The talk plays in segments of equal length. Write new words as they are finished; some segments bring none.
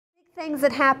Things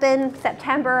that happen,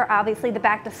 September, obviously the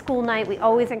back to school night, we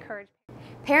always encourage.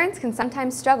 Parents can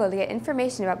sometimes struggle to get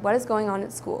information about what is going on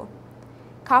at school.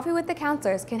 Coffee with the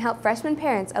Counselors can help freshman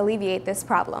parents alleviate this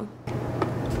problem.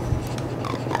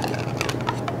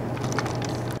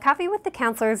 Coffee with the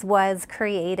Counselors was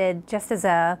created just as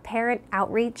a parent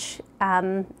outreach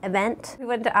event. We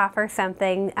wanted to offer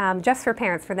something just for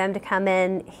parents, for them to come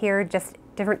in, hear just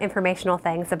different informational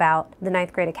things about the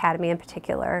 9th grade academy in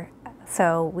particular.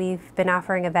 So we've been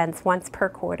offering events once per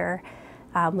quarter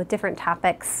with different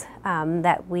topics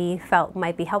that we felt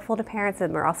might be helpful to parents,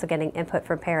 and we're also getting input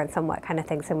from parents on what kind of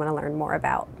things they want to learn more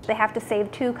about. They have to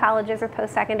save 2 colleges or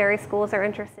post-secondary schools they're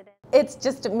interested in. It's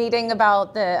just a meeting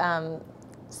about the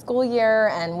school year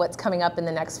and what's coming up in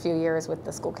the next few years with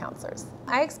the school counselors.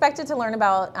 I expected to learn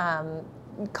about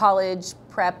college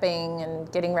prepping and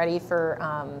getting ready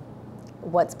for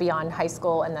what's beyond high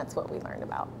school, and that's what we learned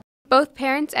about. Both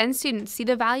parents and students see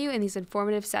the value in these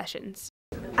informative sessions.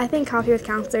 I think Coffee with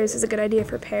Counselors is a good idea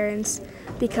for parents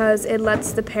because it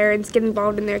lets the parents get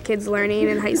involved in their kids' learning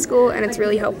in high school, and it's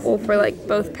really helpful for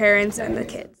both parents and the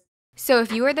kids. So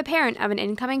if you are the parent of an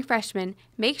incoming freshman,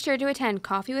 make sure to attend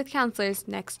Coffee with Counselors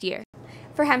next year.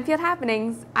 For Hempfield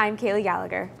Happenings, I'm Kaylee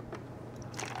Gallagher.